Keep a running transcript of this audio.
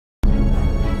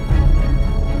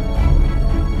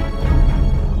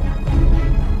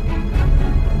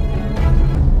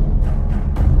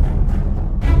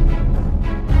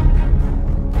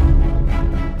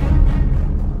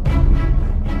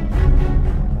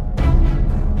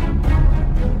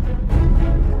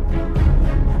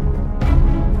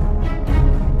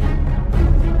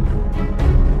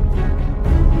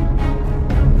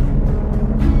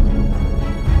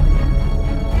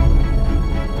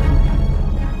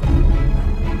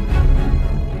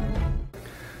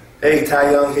Hey,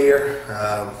 Ty Young here.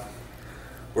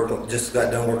 Just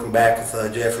got done working back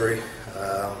with Jeffrey.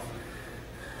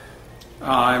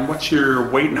 And what's your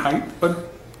weight and height, bud?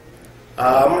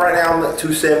 Right now I'm at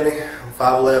 270. I'm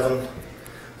 5'11".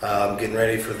 Getting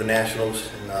ready for the Nationals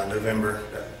in November.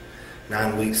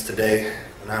 Got 9 weeks today.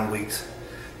 9 weeks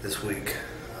this week.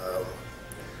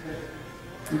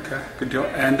 Okay, good deal.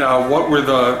 And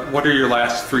what are your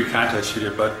last 3 contests you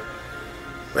did, bud?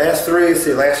 Last 3.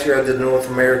 See, last year I did North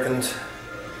Americans.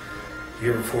 The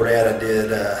year before that I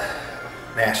did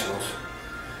Nationals.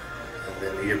 And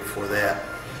then the year before that,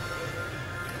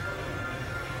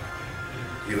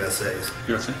 USA's.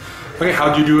 USA. Okay,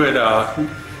 how'd you do at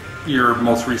your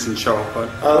most recent show, bud?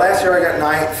 Last year I got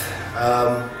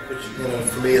 9th, which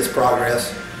for me is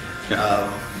progress. Yeah.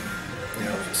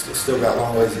 Still got a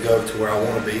long ways to go to where I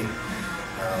want to be.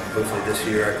 Hopefully this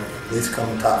year I can at least come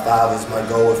in top 5 is my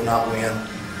goal, if not win.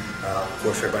 Of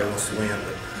course everybody wants to win,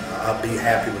 but I'll be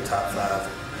happy with top 5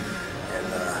 and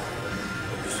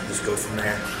we'll just go from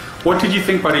there. What did you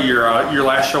think about your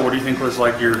last show? What do you think was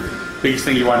like your biggest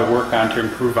thing you wanted to work on to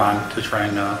improve on to try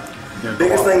and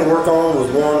biggest thing to work on was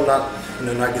one,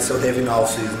 not get so heavy in the off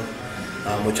season,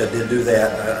 which I did do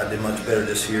that. I did much better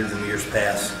this year than years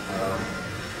past.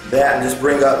 That and just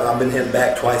bring up. I've been hitting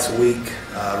back twice a week.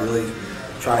 Really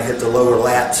trying to hit the lower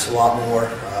lats a lot more.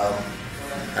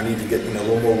 I need to get a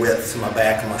little more width to my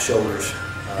back and my shoulders.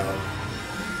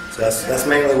 So that's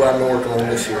mainly what I've been working on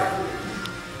this year.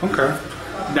 Okay.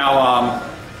 Now,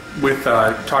 with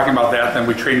talking about that, then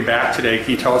we trained back today.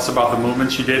 Can you tell us about the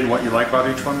movements you did and what you like about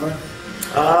each one, bud?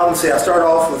 See, I start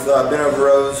off with bent over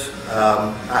rows.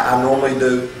 I normally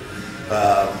do,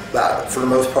 for the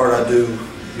most part, I do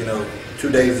 2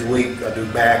 days a week. I do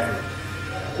back. And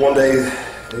one day,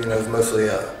 is mostly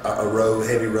a row,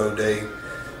 heavy row day.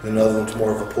 And another one's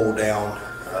more of a pull down,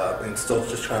 and still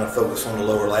just trying to focus on the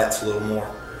lower lats a little more.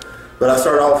 But I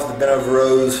started off with the bent over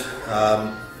rows.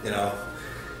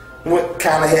 Went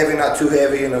kind of heavy, not too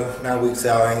heavy. 9 weeks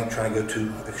out, I ain't trying to go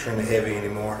too extremely heavy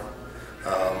anymore.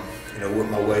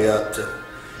 Worked my way up to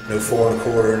 4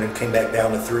 1/4, and then came back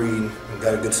down to 3 and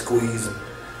got a good squeeze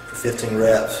for 15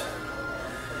 reps.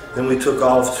 Then we took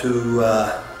off to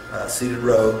seated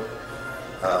row.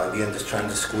 Again, just trying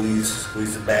to squeeze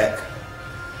the back.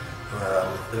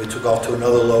 Then we took off to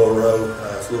another lower row.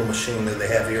 It's a little machine that they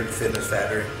have here at the fitness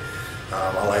factory.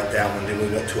 I like that one. Then we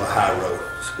went to a high row,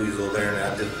 squeeze a little there, and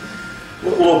I did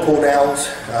little pull downs.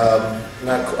 I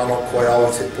don't quite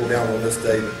always hit pull downs on this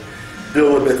day, but did a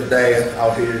little bit today.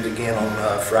 I'll hit it again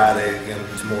on Friday. Again,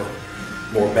 it's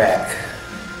more back.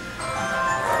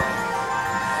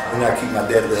 And I keep my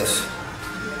deadlifts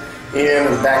in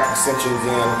and back extensions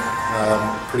in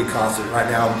pretty constant. Right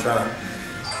now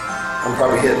I'm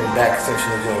probably hitting back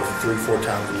extensions 3-4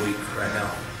 times a week right now.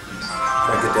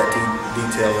 Trying to get that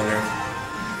detail in there.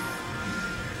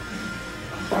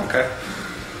 Okay.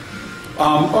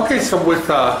 Okay, so with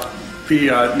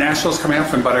the Nationals coming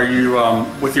up, but are you,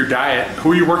 with your diet,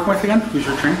 who are you working with again? Who's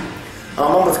your trainer?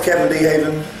 I'm with Kevin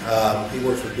DeHaven. He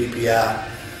works with BPI.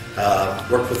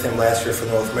 Worked with him last year for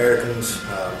North Americans,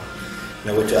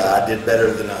 which I did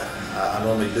better than I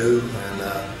normally do. And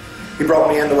he brought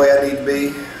me in the way I need to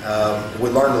be. We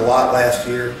learned a lot last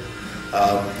year.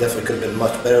 Definitely could have been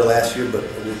much better last year, but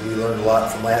we learned a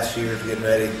lot from last year to getting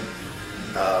ready.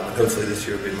 And hopefully this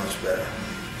year will be much better.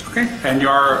 Okay, and you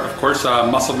are, of course, a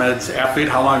Muscle Meds athlete.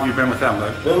 How long have you been with them,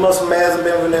 bud? Been Muscle Meds. I've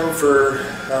been with them for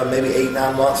maybe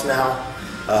 8-9 months now.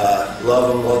 Love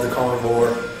them, love the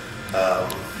carnivore.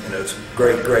 It's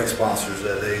great sponsors.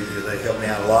 They help me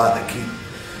out a lot. They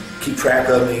keep track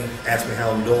of me, ask me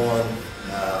how I'm doing.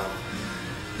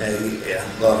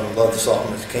 Love them, love the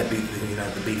supplements. Can't beat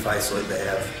the beef isolate they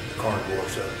have, the carnivore.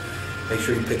 So make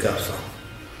sure you pick up some.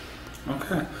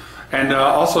 Okay. And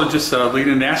also just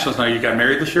leading the Nationals now, you got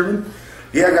married this year, man?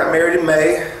 Yeah, I got married in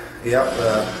May. Yep,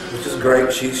 which is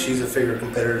great. She's a figure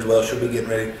competitor as well. She'll be getting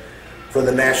ready for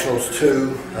the Nationals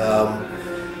too.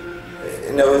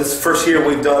 This is the first year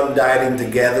we've done dieting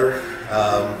together,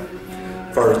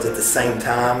 first at the same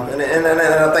time, and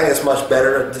I think it's much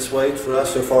better this way for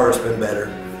us. So far, it's been better,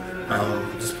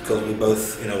 just because we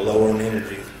both lower on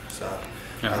energy. So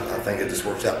yeah. I think it just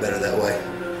works out better that way.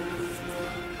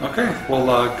 Okay,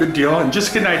 well, good deal. And just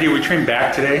to get an idea, we trained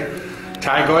back today.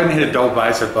 Ty, go ahead and hit a double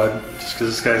bicep, bud, just because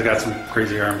this guy's got some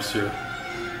crazy arms too.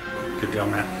 Good deal,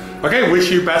 man. Okay, wish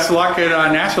you best of luck at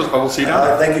Nationals, but we'll see you down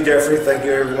there. Thank you, Jeffrey. Thank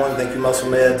you, everyone. Thank you, Muscle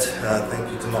Meds.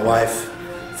 Thank you to my wife,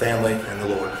 family, and the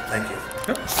Lord. Thank you.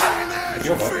 Yep.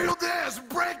 Feel this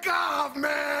break off,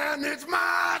 man. It's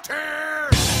my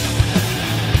turn.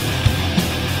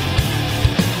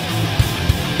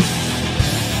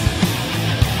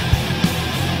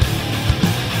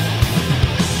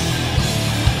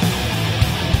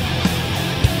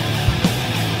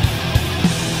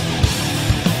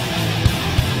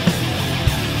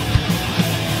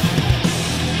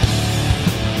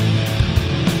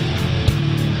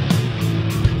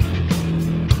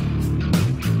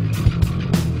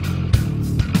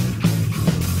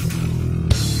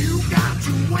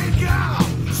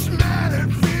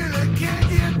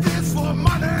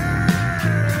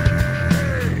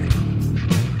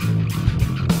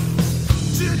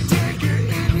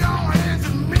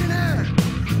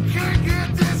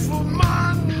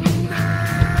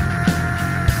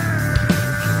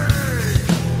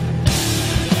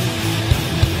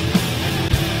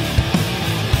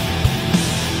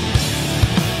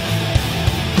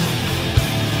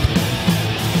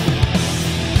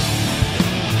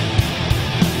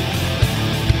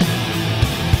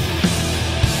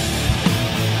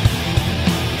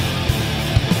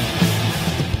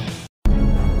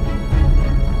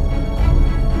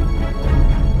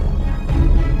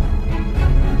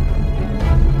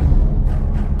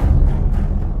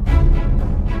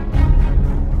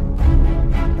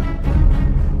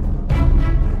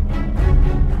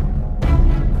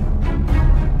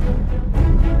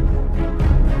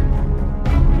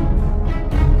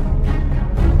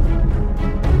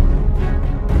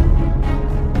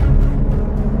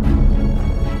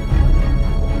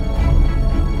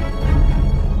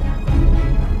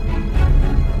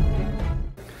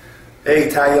 Hey,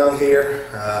 Ty Young here.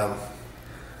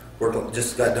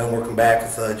 Just got done working back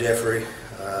with Jeffrey.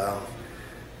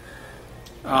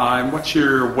 And what's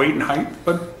your weight and height,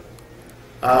 bud?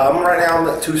 Right now I'm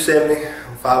at 270.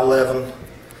 I'm 5'11".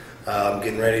 I'm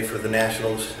getting ready for the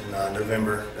Nationals in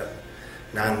November.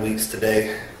 Got 9 weeks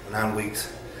today. 9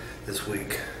 weeks this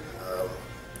week.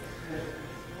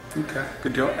 Okay,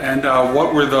 good deal. And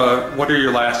what are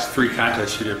your last 3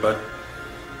 contests you did, bud?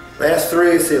 Last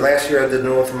 3, see, last year I did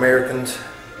North Americans.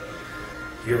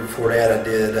 The year before that I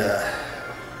did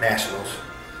Nationals.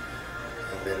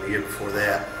 And then the year before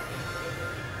that,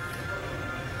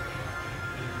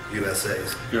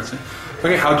 USA's. USA.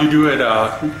 Okay, how'd you do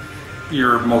at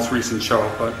your most recent show,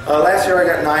 bud? Last year I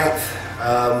got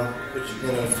 9th, which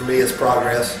for me is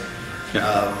progress.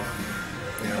 Yeah.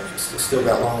 Still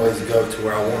got a long ways to go to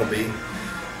where I want to be.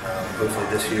 Hopefully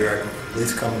this year I can at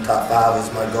least come in top 5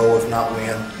 is my goal, if not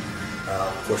win.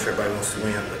 Of course everybody wants to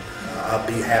win, but I'll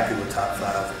be happy with top 5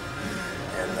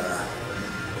 and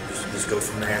we'll just go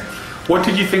from there. What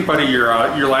did you think about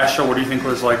your last show? What do you think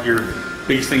was like your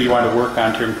biggest thing you wanted to work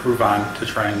on to improve on to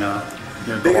try and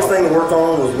biggest thing to work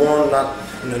on was one,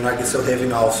 not get so heavy in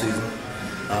the off season,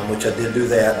 which I did do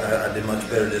that. I did much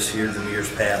better this year than years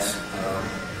past.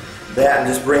 That and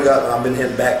just bring up. I've been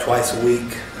hitting back twice a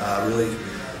week. Really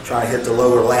trying to hit the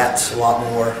lower lats a lot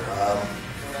more.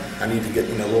 I need to get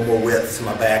a little more width to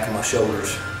my back and my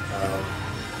shoulders.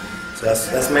 So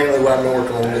that's mainly what I've been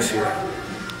working on this year.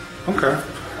 Okay.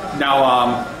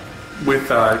 Now, with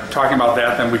talking about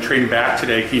that, then we trained back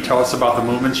today. Can you tell us about the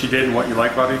movements you did and what you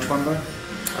like about each one, bud?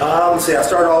 Let's see. I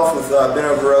started off with bent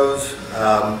over rows.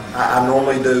 I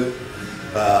normally do,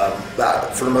 but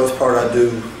for the most part, I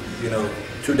do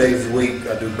 2 days a week.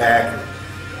 I do back.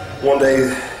 And one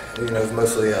day, is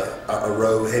mostly a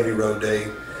heavy row day.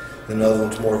 And the other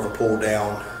one's more of a pull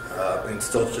down, and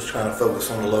still just trying to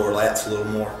focus on the lower lats a little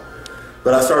more.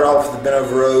 But I started off with the bent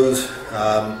over rows.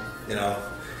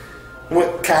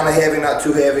 Went kind of heavy, not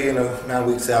too heavy. 9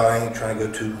 weeks out, I ain't trying to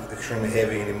go too extremely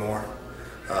heavy anymore.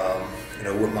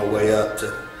 Went my way up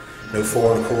to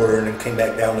 4 1/4, and then came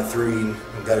back down to 3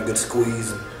 and got a good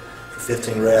squeeze for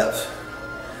 15 reps.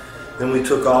 Then we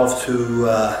took off to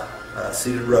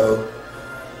seated row.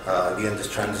 Again,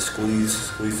 just trying to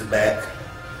squeeze the back.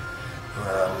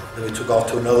 Then we took off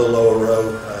to another lower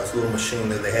row. It's a little machine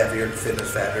that they have here at the fitness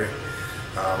factory.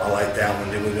 I like that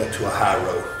one. Then we went to a high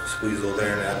row, squeeze a little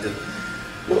there, and I did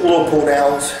little pull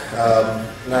downs. I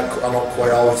don't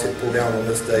quite always hit pull down on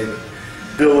this day.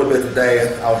 Did a little bit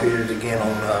today. I'll hit it again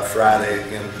on Friday.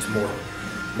 Again, it's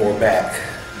more back.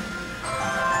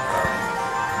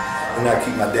 And I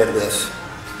keep my deadlifts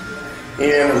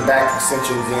in and back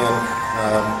extensions in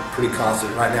pretty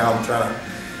constant. Right now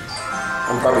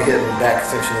I'm probably hitting back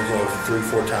extensions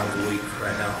 3-4 times a week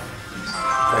right now.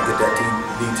 Trying to get that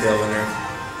detail in there.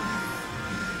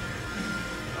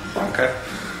 Okay.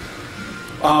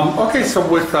 Okay, so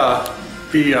with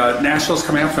the Nationals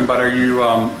coming up, but are you,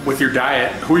 with your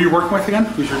diet, who are you working with again?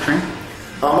 Who's your trainer?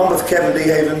 I'm with Kevin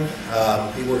DeHaven.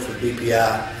 He works with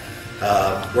BPI.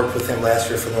 Worked with him last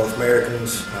year for North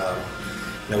Americans,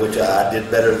 which I did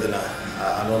better than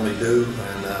I normally do.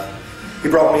 And he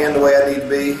brought me in the way I need to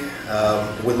be.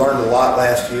 We learned a lot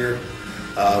last year.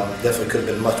 Definitely could have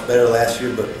been much better last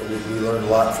year, but we learned a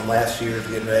lot from last year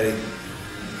getting ready.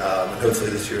 And hopefully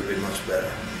this year will be much better.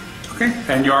 Okay,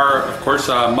 and you are, of course,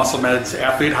 a Muscle Meds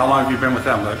athlete. How long have you been with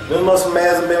them? Been Muscle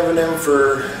Meds. I've been with them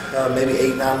for maybe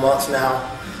 8-9 months now.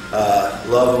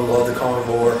 Love them, love the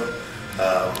carnivore.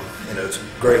 It's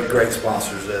great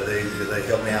sponsors. They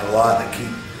help me out a lot. They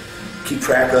keep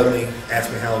track of me,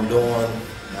 ask me how I'm doing.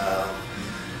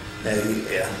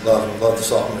 Love them, love the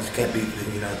supplements. You can't beat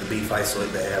the beef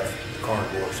isolate they have, the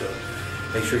carnivore. So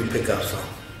make sure you pick up some.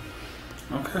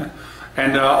 Okay.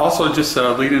 And also just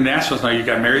leading the Nationals now, you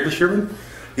got married this year, man?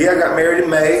 Yeah, I got married in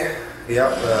May.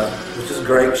 Yep, which is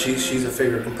great. She's a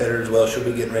figure competitor as well. She'll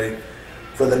be getting ready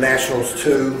for the Nationals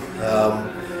too.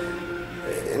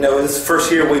 This is the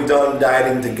first year we've done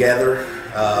dieting together,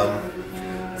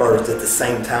 first at the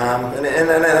same time, and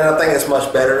I think it's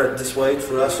much better this way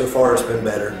for us. So far, it's been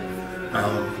better,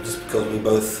 just because we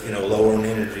both lower on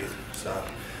energy. So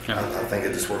yeah. I think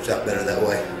it just works out better that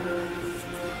way.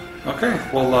 Okay,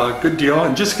 well, good deal.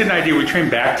 And just to get an idea, we trained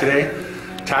back today.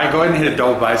 Ty, go ahead and hit a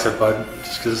double bicep, bud,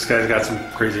 just because this guy's got some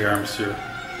crazy arms too.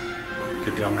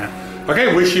 Good deal, man.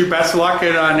 Okay, wish you best of luck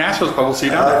at Nationals, but we'll see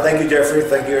you down there. Thank you, Jeffrey.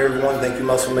 Thank you, everyone. Thank you,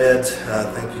 Muscle Meds.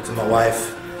 Thank you to my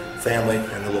wife, family,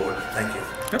 and the Lord. Thank you.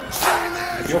 Yep.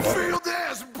 Feel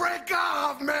this break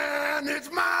off, man.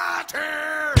 It's my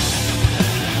turn.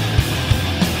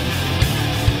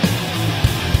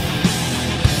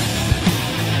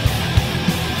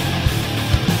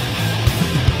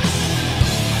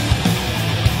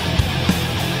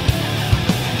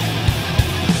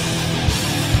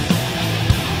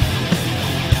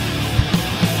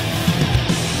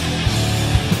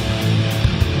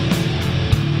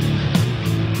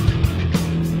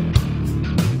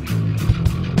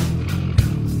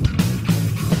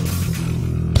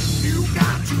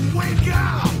 to wake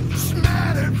up,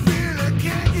 smell it.